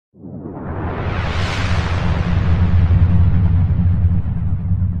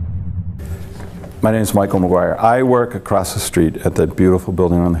My name is Michael Maguire. I work across the street at that beautiful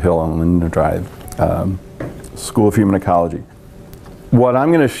building on the hill on Linden Drive, School of Human Ecology. What I'm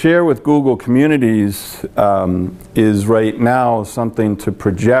going to share with Google Communities is right now something to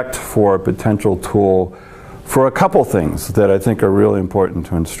project for a potential tool for a couple things that I think are really important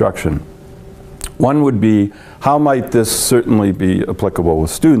to instruction. One would be, how might this certainly be applicable with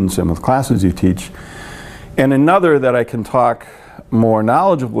students and with classes you teach? And another that I can talk more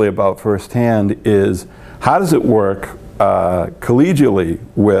knowledgeably about firsthand is, how does it work collegially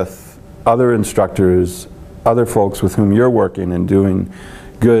with other instructors, other folks with whom you're working and doing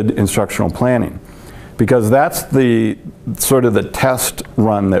good instructional planning? Because that's the sort of the test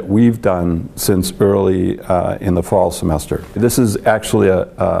run that we've done since early in the fall semester. This is actually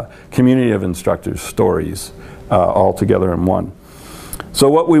a community of instructors' stories all together in one. So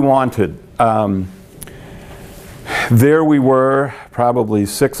what we wanted, there we were, probably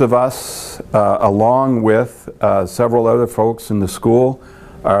 6 of us, along with several other folks in the school,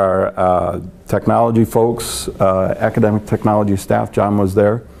 our technology folks, academic technology staff. John was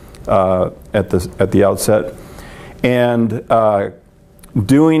there at the outset, and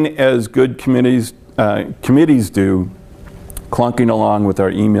doing as good committees do, clunking along with our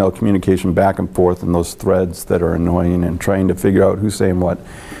email communication back and forth and those threads that are annoying and trying to figure out who's saying what.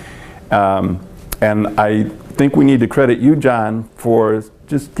 And I think we need to credit you, John, for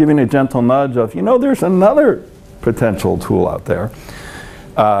just giving a gentle nudge of, you know, there's another potential tool out there.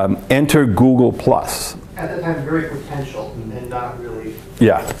 Enter Google+. At the time, very potential and not really.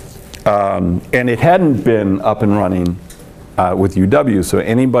 Yeah. And it hadn't been up and running with UW, so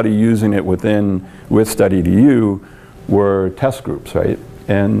anybody using it with Study2U were test groups, right?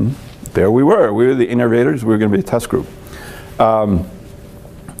 And there we were the innovators, we were going to be a test group.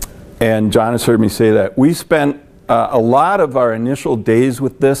 And John has heard me say that. We spent a lot of our initial days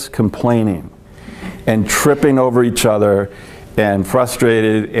with this complaining and tripping over each other and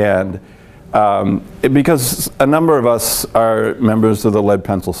frustrated, and because a number of us are members of the Lead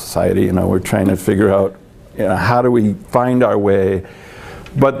Pencil Society, you know, we're trying to figure out, you know, how do we find our way.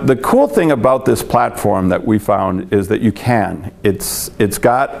 But the cool thing about this platform that we found is that you can. It's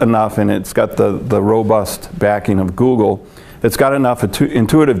got enough, and it's got the robust backing of Google. It's got enough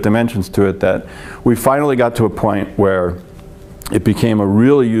intuitive dimensions to it that we finally got to a point where it became a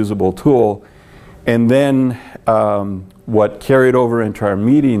really usable tool. And then what carried over into our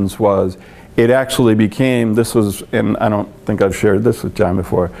meetings was, it actually became, this was, and I don't think I've shared this with John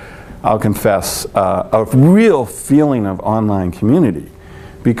before, I'll confess, a real feeling of online community,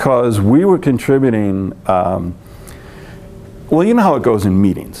 because we were contributing. Well, you know how it goes in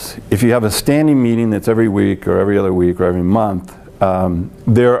meetings. If you have a standing meeting that's every week or every other week or every month,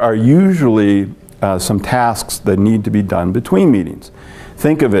 there are usually some tasks that need to be done between meetings.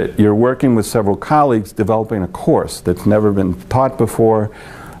 Think of it, you're working with several colleagues developing a course that's never been taught before.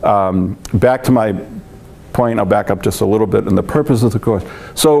 Back to my point, I'll back up just a little bit, and the purpose of the course.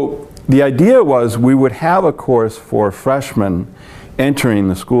 So the idea was we would have a course for freshmen entering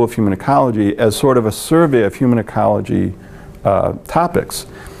the School of Human Ecology as sort of a survey of human ecology topics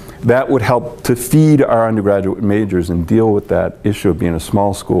that would help to feed our undergraduate majors and deal with that issue of being a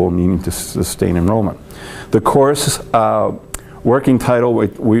small school needing to sustain enrollment. The course working title,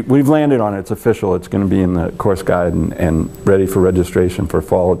 we've landed on it, it's official, it's going to be in the course guide and ready for registration for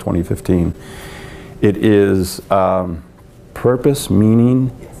fall of 2015. It is Purpose,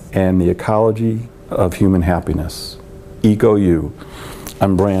 Meaning, and the Ecology of Human Happiness. EcoYou.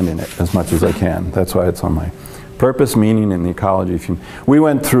 I'm branding it as much as I can. That's why it's on my Purpose, Meaning, and the Ecology of Human. We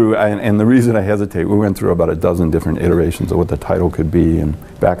went through, and the reason I hesitate, we went through about a dozen different iterations of what the title could be and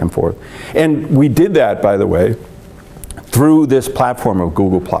back and forth. And we did that, by the way, through this platform of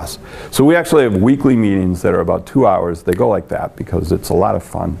Google+. So we actually have weekly meetings that are about 2 hours. They go like that because it's a lot of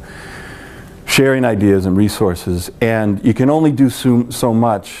fun, sharing ideas and resources. And you can only do so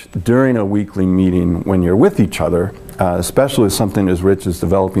much during a weekly meeting when you're with each other, especially with something as rich as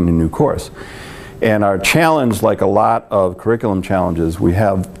developing a new course. And our challenge, like a lot of curriculum challenges, we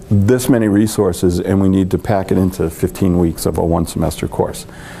have this many resources and we need to pack it into 15 weeks of a 1-semester course.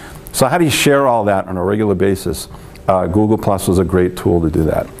 So how do you share all that on a regular basis? Google+ was a great tool to do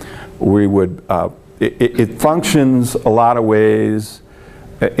that. We would, it functions in a lot of ways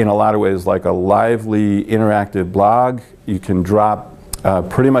like a lively interactive blog. You can drop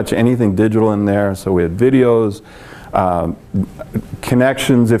pretty much anything digital in there. So we had videos,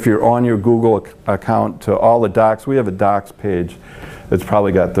 connections if you're on your Google account to all the docs. We have a docs page that's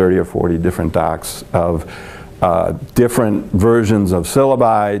probably got 30 or 40 different docs of different versions of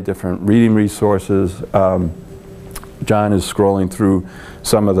syllabi, different reading resources. John is scrolling through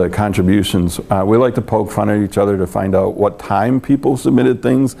some of the contributions. We like to poke fun at each other to find out what time people submitted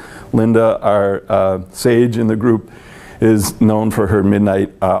things. Linda, our sage in the group, is known for her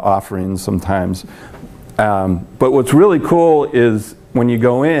midnight offerings sometimes. But what's really cool is when we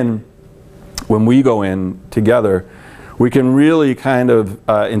go in together, we can really kind of,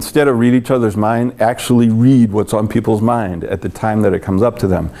 instead of read each other's mind, actually read what's on people's mind at the time that it comes up to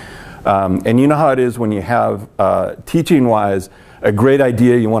them. And you know how it is when you have, teaching-wise, a great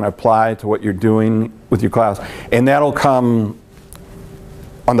idea you want to apply to what you're doing with your class, and that'll come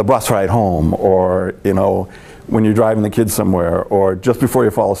on the bus ride home, or when you're driving the kids somewhere, or just before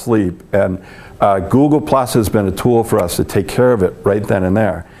you fall asleep. And Google Plus has been a tool for us to take care of it right then and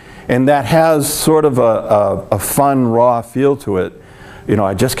there. And that has sort of a fun, raw feel to it.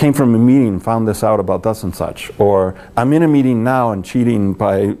 I just came from a meeting, found this out about thus and such. Or I'm in a meeting now and cheating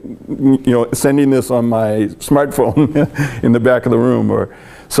by sending this on my smartphone in the back of the room.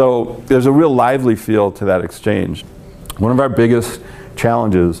 So there's a real lively feel to that exchange. One of our biggest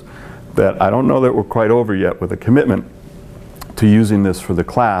challenges that I don't know that we're quite over yet with a commitment to using this for the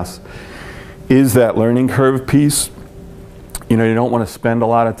class is that learning curve piece. You don't want to spend a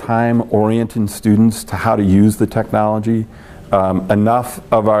lot of time orienting students to how to use the technology. Enough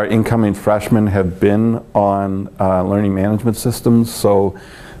of our incoming freshmen have been on learning management systems, so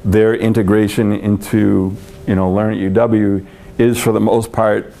their integration into Learn at UW is for the most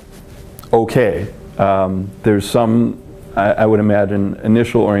part okay. There's some, I would imagine,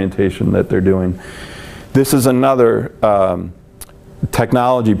 initial orientation that they're doing. This is another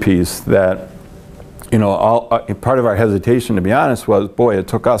technology piece that part of our hesitation, to be honest, was, boy, it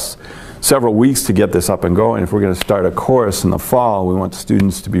took us several weeks to get this up and going. If we're going to start a course in the fall, we want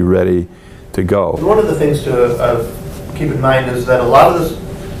students to be ready to go. One of the things to keep in mind is that a lot of these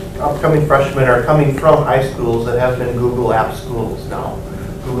upcoming freshmen are coming from high schools that have been Google Apps schools now.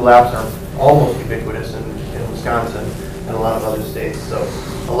 Google Apps are almost ubiquitous in Wisconsin and a lot of other states. So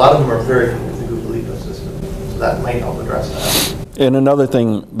a lot of them are very familiar with the Google ecosystem. So that might help address that. And another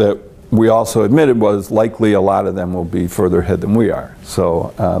thing that we also admitted was likely a lot of them will be further ahead than we are.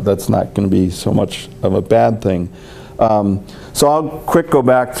 So that's not going to be so much of a bad thing. So I'll go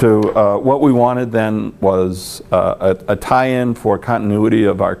back to what we wanted then was a tie-in for continuity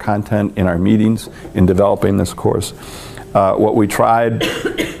of our content in our meetings in developing this course. What we tried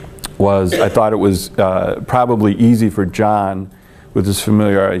was, I thought it was probably easy for John, with his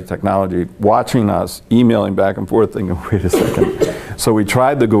familiarity with technology, watching us, emailing back and forth, thinking, wait a second. So we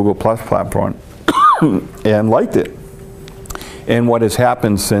tried the Google Plus platform and liked it. And what has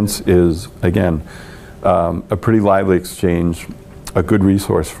happened since is, again, a pretty lively exchange, a good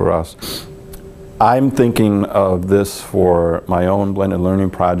resource for us. I'm thinking of this for my own blended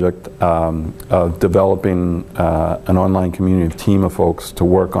learning project of developing an online community, team of folks to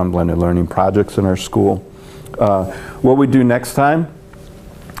work on blended learning projects in our school. What we do next time,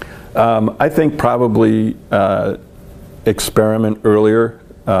 I think probably experiment earlier.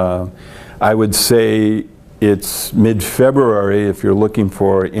 I would say it's mid-February if you're looking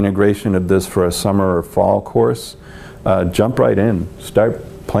for integration of this for a summer or fall course. Jump right in, start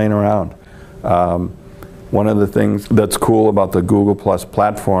playing around. One of the things that's cool about the Google Plus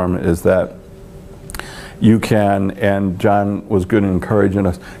platform is that you can, and John was good in encouraging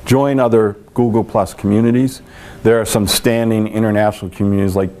us, join other Google Plus communities. There are some standing international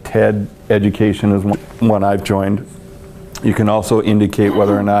communities like TED Education is one I've joined. You can also indicate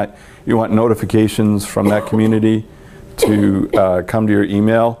whether or not you want notifications from that community to come to your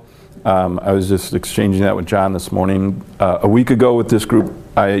email. I was just exchanging that with John this morning. A week ago with this group,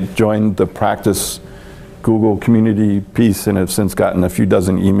 I joined the Practice Google community piece and have since gotten a few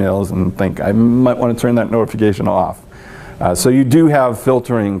dozen emails and think I might want to turn that notification off. So you do have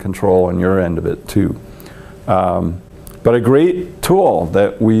filtering control on your end of it too. But a great tool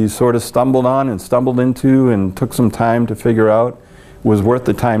that we sort of stumbled on and stumbled into and took some time to figure out was worth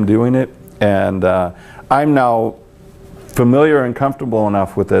the time doing it. And I'm now familiar and comfortable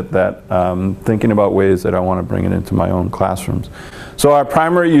enough with it that thinking about ways that I want to bring it into my own classrooms. So our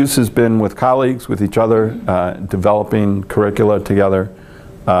primary use has been with colleagues, with each other, developing curricula together.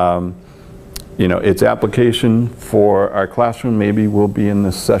 Its application for our classroom maybe will be in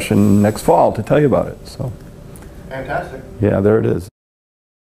this session next fall to tell you about it. So, fantastic. Yeah, there it is.